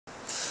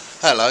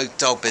Hello,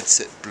 Dull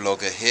Bedsit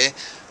Blogger here,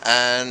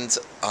 and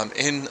I'm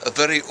in a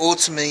very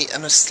autumny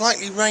and a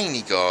slightly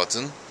rainy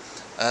garden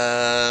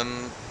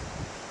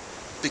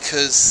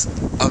because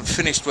I've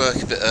finished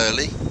work a bit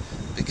early,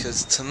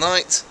 because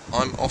tonight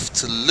I'm off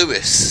to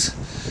Lewes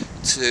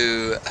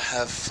to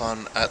have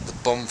fun at the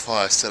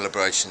bonfire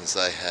celebrations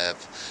they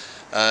have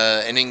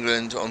in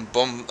England on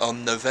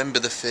November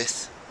the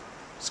 5th.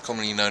 It's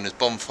commonly known as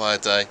Bonfire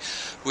Day.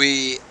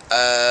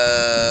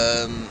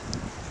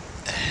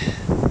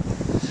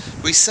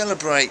 We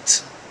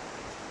celebrate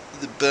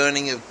the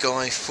burning of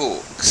Guy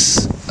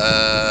Fawkes,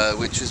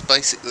 which was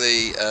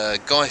basically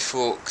Guy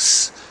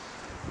Fawkes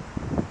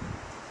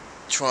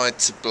tried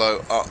to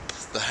blow up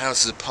the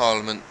Houses of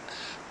Parliament,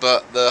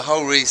 but the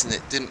whole reason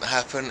it didn't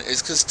happen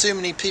is because too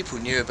many people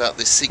knew about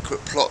this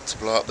secret plot to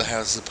blow up the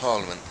Houses of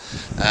Parliament,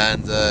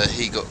 and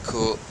he got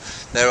caught.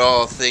 There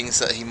are things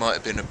that he might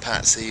have been a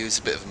patsy, he was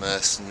a bit of a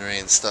mercenary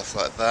and stuff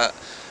like that.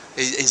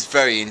 It's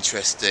very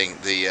interesting,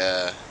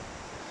 the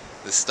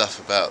stuff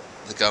about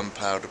the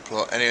gunpowder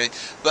plot. Anyway,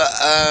 but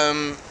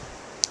a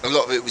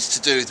lot of it was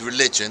to do with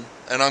religion,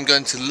 and I'm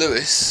going to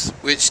Lewes,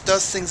 which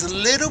does things a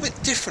little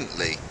bit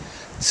differently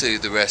to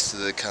the rest of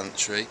the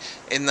country,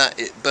 in that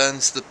it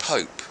burns the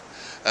Pope.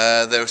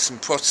 There are some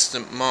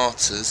Protestant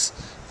martyrs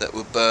that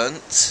were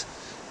burnt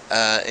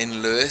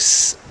in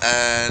Lewes,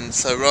 and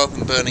so rather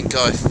than burning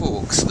Guy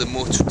Fawkes, the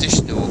more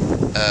traditional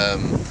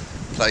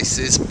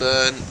places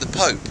burn the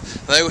Pope.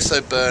 They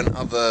also burn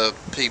other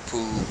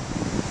people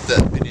that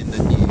have been in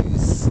the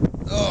news.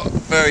 Oh,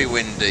 very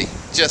windy,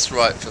 just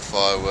right for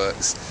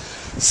fireworks.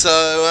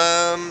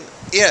 So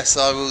yes,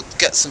 I will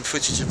get some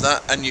footage of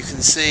that, and you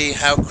can see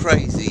how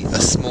crazy a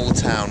small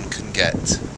town can get.